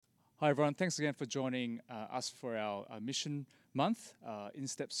Hi everyone, thanks again for joining us for our Mission Month In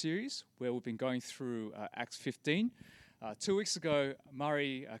Step series, where we've been going through Acts 15. 2 weeks ago,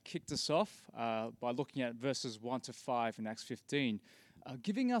 Murray kicked us off by looking at verses 1 to 5 in Acts 15,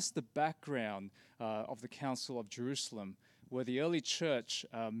 giving us the background of the Council of Jerusalem, where the early church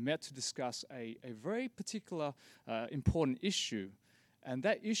met to discuss a very particular important issue. And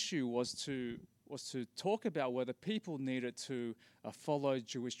that issue was to talk about whether people needed to follow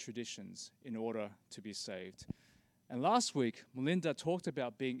Jewish traditions in order to be saved. And last week, Melinda talked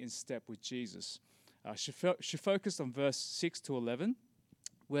about being in step with Jesus. She focused on verse 6 to 11,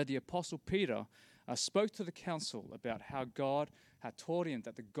 where the Apostle Peter spoke to the council about how God had taught him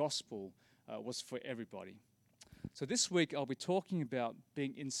that the gospel was for everybody. So this week, I'll be talking about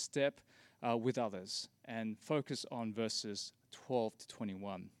being in step with others and focus on verses 12 to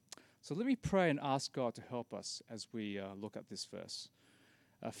 21. So let me pray and ask God to help us as we look at this verse.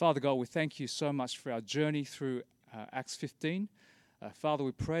 Father God, we thank you so much for our journey through Acts 15. Father,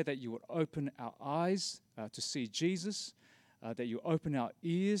 we pray that you would open our eyes to see Jesus, that you open our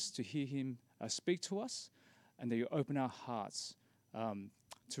ears to hear him speak to us, and that you open our hearts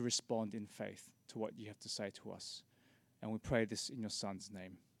to respond in faith to what you have to say to us. And we pray this in your Son's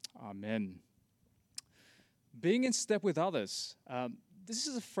name. Amen. Being in step with others. This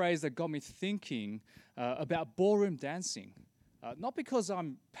is a phrase that got me thinking about ballroom dancing. Not because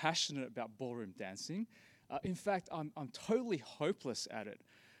I'm passionate about ballroom dancing. In fact, I'm totally hopeless at it.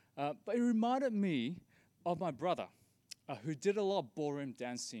 But it reminded me of my brother, who did a lot of ballroom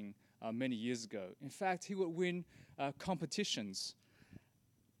dancing many years ago. In fact, he would win competitions.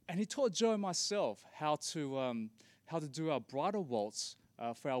 And he taught Joe and myself how to do our bridal waltz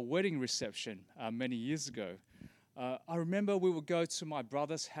for our wedding reception many years ago. I remember we would go to my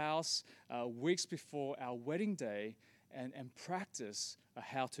brother's house weeks before our wedding day and practice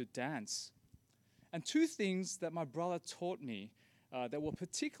how to dance. And two things that my brother taught me that were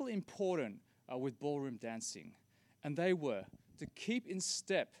particularly important with ballroom dancing. And they were to keep in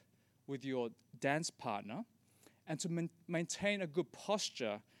step with your dance partner and to maintain a good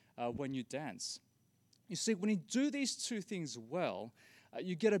posture when you dance. You see, when you do these two things well,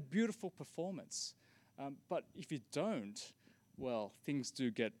 you get a beautiful performance. But if you don't, well, things do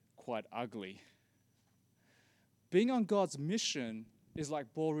get quite ugly. Being on God's mission is like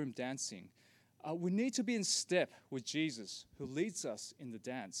ballroom dancing. We need to be in step with Jesus, who leads us in the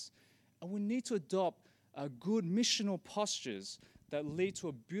dance. And we need to adopt good missional postures that lead to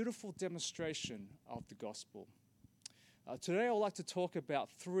a beautiful demonstration of the gospel. Today, I would like to talk about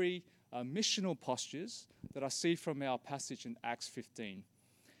three missional postures that I see from our passage in Acts 15.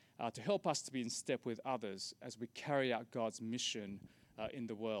 To help us to be in step with others as we carry out God's mission in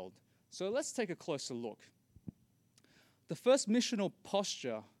the world. So let's take a closer look. The first missional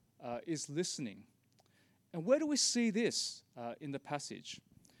posture is listening. And where do we see this in the passage?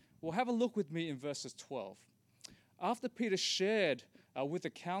 Well, have a look with me in verses 12. After Peter shared with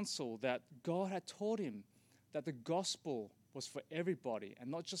the council that God had taught him that the gospel was for everybody and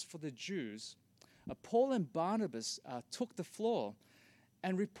not just for the Jews, Paul and Barnabas took the floor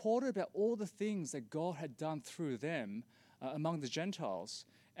and reported about all the things that God had done through them among the Gentiles.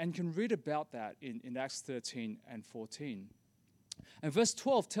 And you can read about that in Acts 13 and 14. And verse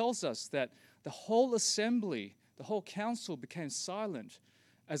 12 tells us that the whole assembly, the whole council became silent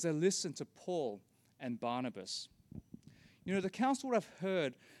as they listened to Paul and Barnabas. You know, the council would have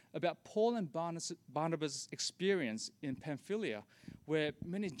heard about Paul and Barnabas' experience in Pamphylia, where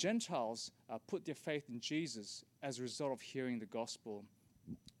many Gentiles put their faith in Jesus as a result of hearing the gospel.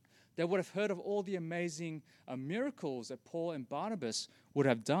 They would have heard of all the amazing miracles that Paul and Barnabas would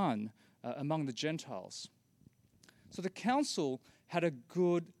have done among the Gentiles. So the council had a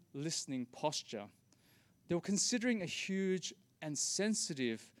good listening posture. They were considering a huge and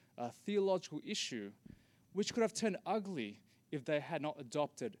sensitive theological issue, which could have turned ugly if they had not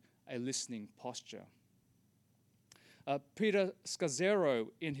adopted a listening posture. Peter Scazzero,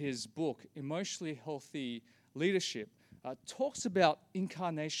 in his book, Emotionally Healthy Leadership, talks about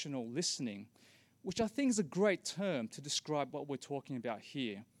incarnational listening, which I think is a great term to describe what we're talking about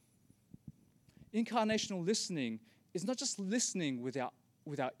here. Incarnational listening is not just listening with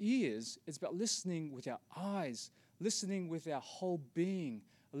our ears, it's about listening with our eyes, listening with our whole being,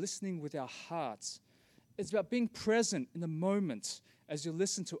 listening with our hearts. It's about being present in the moment as you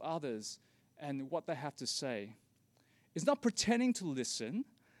listen to others and what they have to say. It's not pretending to listen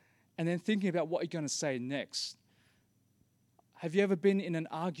and then thinking about what you're going to say next. Have you ever been in an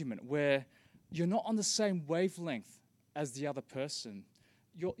argument where you're not on the same wavelength as the other person?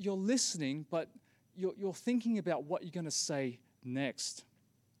 You're listening, but you're thinking about what you're going to say next.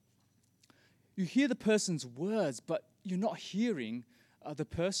 You hear the person's words, but you're not hearing the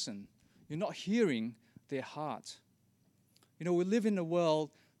person. You're not hearing their heart. You know, we live in a world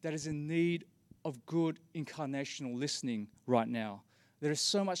that is in need of good incarnational listening right now. There is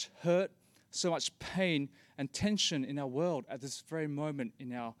so much hurt, so much pain and tension in our world at this very moment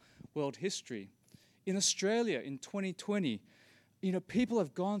in our world history. In Australia in 2020, you know, people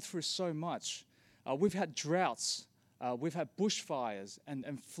have gone through so much. We've had droughts, we've had bushfires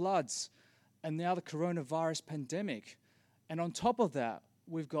and floods, and now the coronavirus pandemic. And on top of that,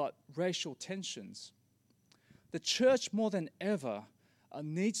 we've got racial tensions. The church, more than ever,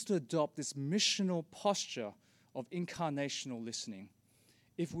 needs to adopt this missional posture of incarnational listening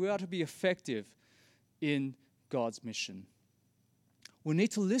if we are to be effective in God's mission. We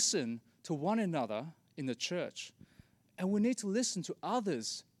need to listen to one another in the church, and we need to listen to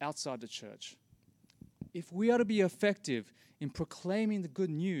others outside the church. If we are to be effective in proclaiming the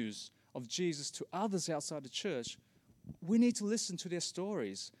good news of Jesus to others outside the church, we need to listen to their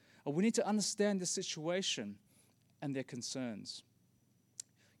stories. We need to understand the situation and their concerns.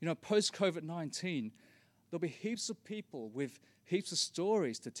 You know, post-COVID-19, there'll be heaps of people with heaps of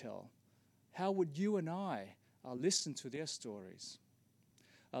stories to tell. How would you and I listen to their stories?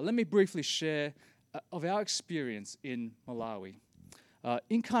 Let me briefly share of our experience in Malawi.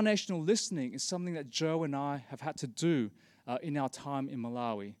 Incarnational listening is something that Joe and I have had to do in our time in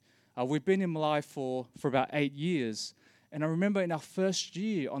Malawi. We've been in Malawi for about 8 years, and I remember in our first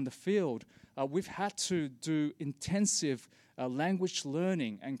year on the field, we've had to do intensive language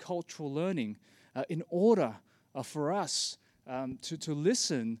learning and cultural learning in order for us to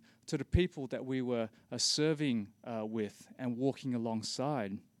listen to the people that we were serving with and walking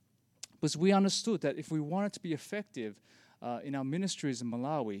alongside. Because we understood that if we wanted to be effective in our ministries in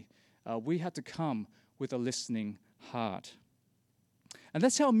Malawi, we had to come with a listening heart. And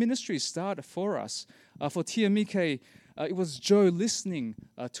that's how ministry started for us. For Tiamike, it was Joe listening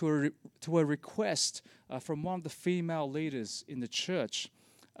to a request from one of the female leaders in the church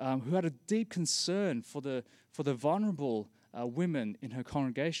who had a deep concern for the vulnerable women in her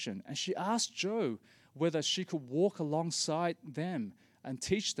congregation. And she asked Joe whether she could walk alongside them and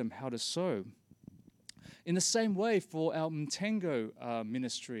teach them how to sew. In the same way, for our Mtengo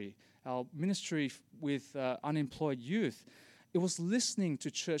ministry, our ministry with unemployed youth, it was listening to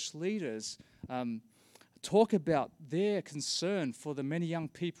church leaders talk about their concern for the many young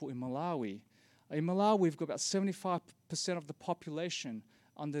people in Malawi. In Malawi, we've got about 75% of the population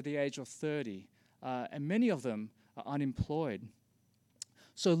under the age of 30, and many of them are unemployed.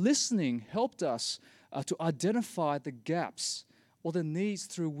 So listening helped us to identify the gaps or the needs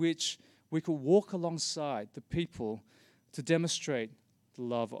through which we could walk alongside the people to demonstrate the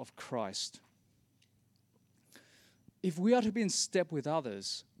love of Christ. If we are to be in step with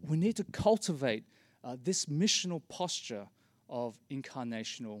others, we need to cultivate this missional posture of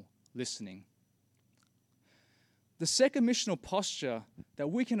incarnational listening. The second missional posture that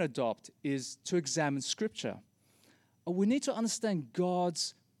we can adopt is to examine Scripture. We need to understand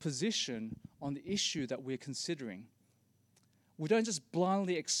God's position on the issue that we're considering. We don't just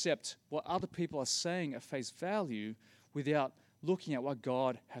blindly accept what other people are saying at face value without looking at what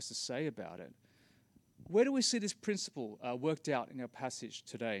God has to say about it. Where do we see this principle worked out in our passage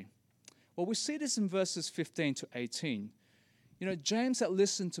today? Well, we see this in verses 15 to 18. You know, James had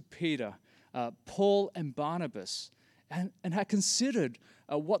listened to Peter, Paul, and Barnabas and had considered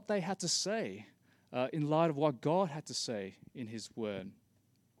what they had to say in light of what God had to say in his word.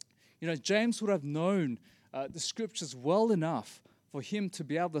 You know, James would have known the scriptures well enough for him to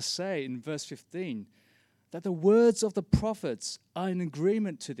be able to say in verse 15 that the words of the prophets are in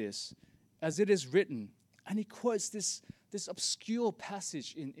agreement to this, as it is written. And he quotes this obscure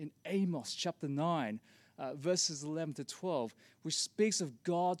passage in Amos chapter 9, verses 11 to 12, which speaks of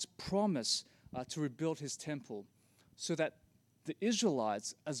God's promise to rebuild his temple so that the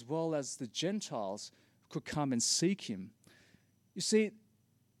Israelites as well as the Gentiles could come and seek him. You see,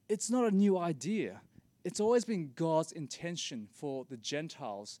 it's not a new idea. It's always been God's intention for the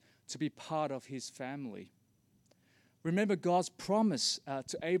Gentiles to be part of his family. Remember God's promise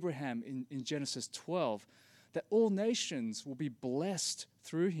to Abraham in Genesis 12 that all nations will be blessed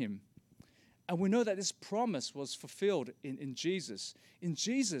through him. And we know that this promise was fulfilled in Jesus. In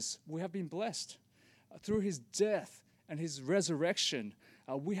Jesus, we have been blessed. Through his death and his resurrection,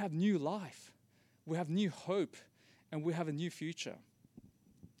 we have new life, we have new hope, and we have a new future.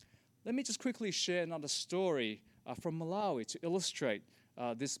 Let me just quickly share another story from Malawi to illustrate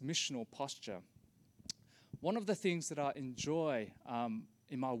this missional posture. One of the things that I enjoy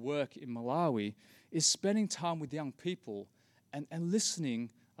in my work in Malawi is spending time with young people and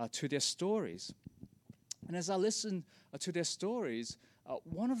listening to their stories. And as I listen to their stories,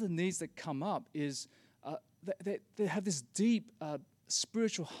 one of the needs that come up is they have this deep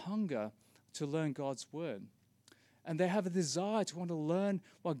spiritual hunger to learn God's word. And they have a desire to want to learn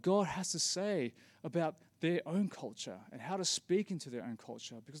what God has to say about their own culture and how to speak into their own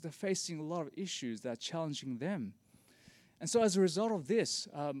culture, because they're facing a lot of issues that are challenging them. And so as a result of this,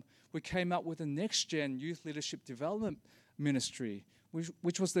 we came up with a next-gen youth leadership development ministry,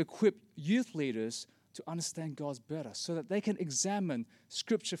 which was to equip youth leaders to understand God's better so that they can examine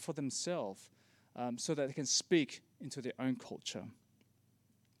Scripture for themselves, so that they can speak into their own culture.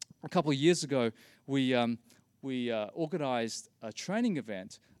 A couple of years ago, we organized a training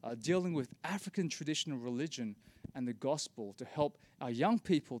event dealing with African traditional religion and the gospel to help our young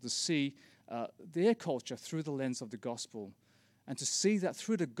people to see their culture through the lens of the gospel, and to see that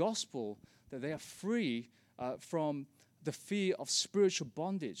through the gospel that they are free from the fear of spiritual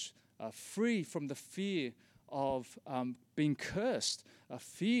bondage, free from the fear of being cursed,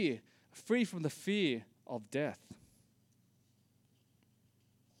 free from the fear of death.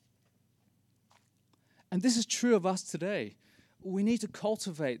 And this is true of us today. We need to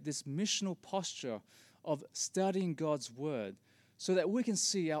cultivate this missional posture of studying God's word so that we can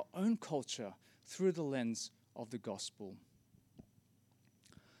see our own culture through the lens of the gospel.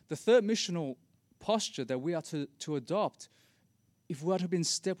 The third missional posture that we are to adopt, if we are to be in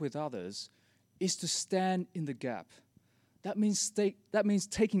step with others, is to stand in the gap. That means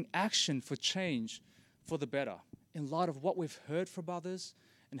taking action for change for the better, in light of what we've heard from others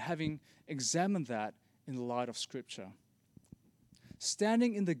and having examined that in the light of Scripture.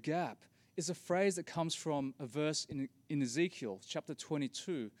 Standing in the gap is a phrase that comes from a verse in Ezekiel chapter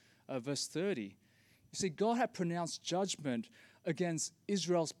 22, verse 30. You see, God had pronounced judgment against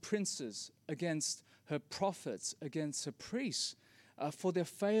Israel's princes, against her prophets, against her priests, for their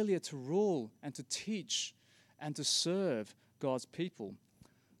failure to rule and to teach and to serve God's people.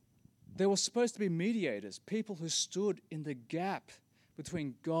 There were supposed to be mediators, people who stood in the gap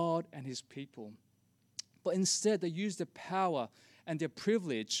between God and his people. But instead, they used their power and their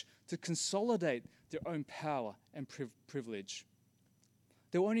privilege to consolidate their own power and privilege.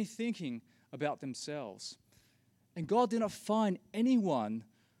 They were only thinking about themselves. And God did not find anyone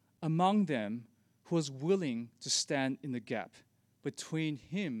among them who was willing to stand in the gap between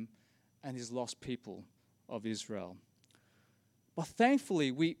him and his lost people of Israel. But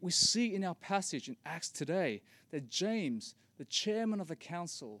thankfully, we see in our passage in Acts today that James, the chairman of the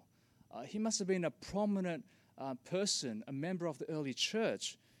council, he must have been a prominent person, a member of the early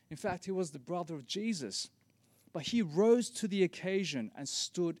church. In fact, he was the brother of Jesus. But he rose to the occasion and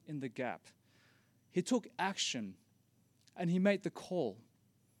stood in the gap. He took action and he made the call.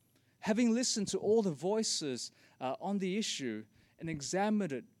 Having listened to all the voices on the issue and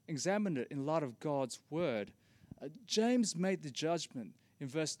examined it in light of God's word, James made the judgment in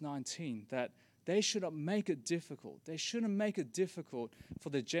verse 19 that they should not make it difficult. They shouldn't make it difficult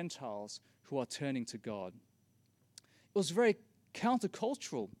for the Gentiles who are turning to God. It was very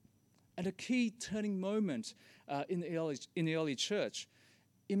countercultural and a key turning moment in the early church.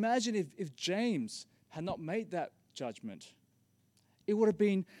 Imagine if James had not made that judgment. It would have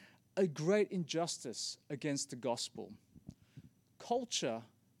been a great injustice against the gospel. Culture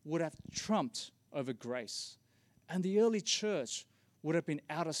would have trumped over grace, and the early church would have been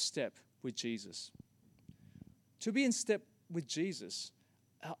out of step with Jesus. To be in step with Jesus,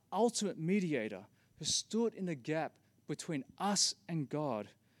 our ultimate mediator who stood in the gap between us and God,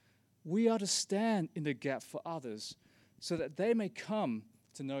 we are to stand in the gap for others so that they may come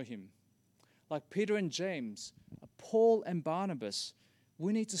to know him. Like Peter and James, Paul and Barnabas,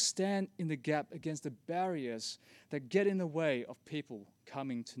 we need to stand in the gap against the barriers that get in the way of people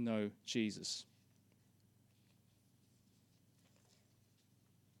coming to know Jesus.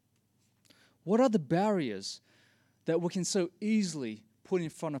 What are the barriers that we can so easily put in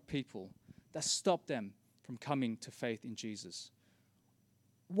front of people that stop them from coming to faith in Jesus?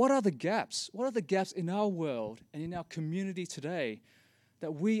 What are the gaps? What are the gaps in our world and in our community today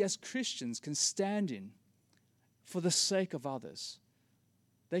that we as Christians can stand in for the sake of others?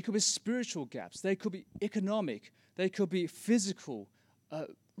 They could be spiritual gaps. They could be economic. They could be physical,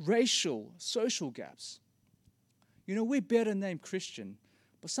 racial, social gaps. You know, we bear the name Christian,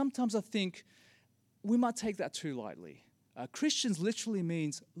 but sometimes I think we might take that too lightly. Christians literally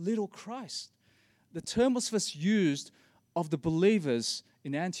means little Christ. The term was first used of the believers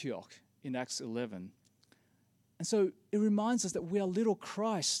in Antioch in Acts 11. And so it reminds us that we are little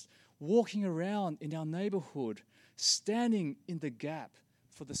Christ walking around in our neighborhood, standing in the gap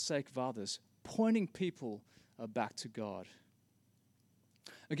for the sake of others, pointing people back to God.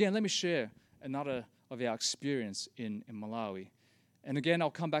 Again, let me share another of our experience in Malawi. And again,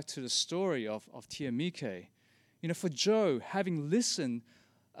 I'll come back to the story of Tia Mike. For Joe, having listened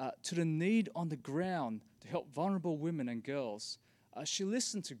to the need on the ground to help vulnerable women and girls, she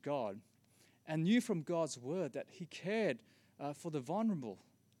listened to God and knew from God's word that he cared for the vulnerable.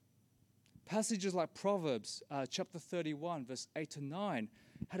 Passages like Proverbs chapter 31, verse 8 to 9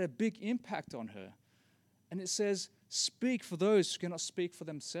 had a big impact on her. And it says, "Speak for those who cannot speak for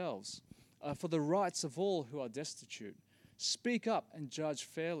themselves, for the rights of all who are destitute. Speak up and judge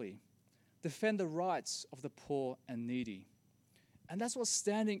fairly. Defend the rights of the poor and needy." And that's what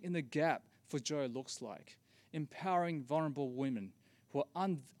standing in the gap for Joe looks like, empowering vulnerable women who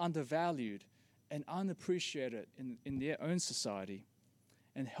are undervalued and unappreciated in their own society,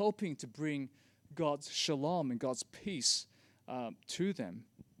 and helping to bring God's shalom and God's peace to them.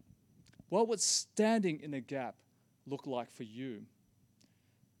 What would standing in the gap look like for you?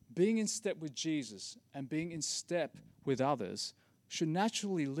 Being in step with Jesus and being in step with others should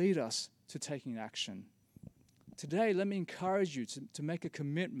naturally lead us to taking action. Today, let me encourage you to make a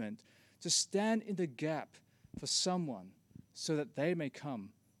commitment to stand in the gap for someone so that they may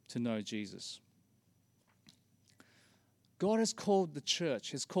come to know Jesus. God has called the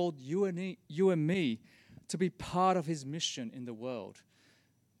church, has called you and me to be part of his mission in the world.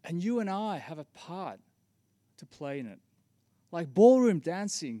 And you and I have a part to play in it. Like ballroom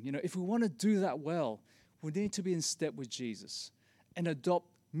dancing, if we want to do that well, we need to be in step with Jesus and adopt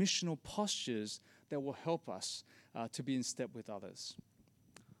missional postures that will help us to be in step with others.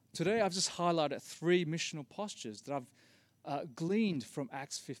 Today, I've just highlighted 3 missional postures that I've gleaned from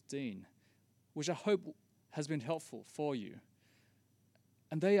Acts 15, which I hope has been helpful for you.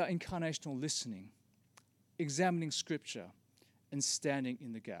 And they are incarnational listening, examining Scripture, and standing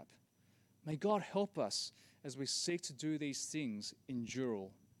in the gap. May God help us as we seek to do these things in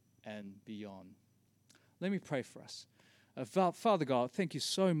Dural and beyond. Let me pray for us. Father God, thank you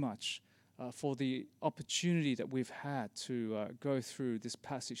so much for the opportunity that we've had to go through this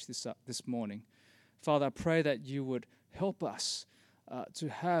passage this morning. Father, I pray that you would help us to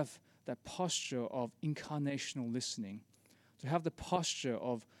have that posture of incarnational listening, to have the posture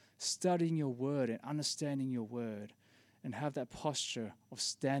of studying your word and understanding your word, and have that posture of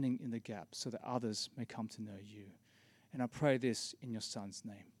standing in the gap so that others may come to know you. And I pray this in your Son's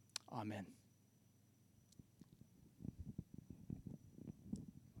name. Amen.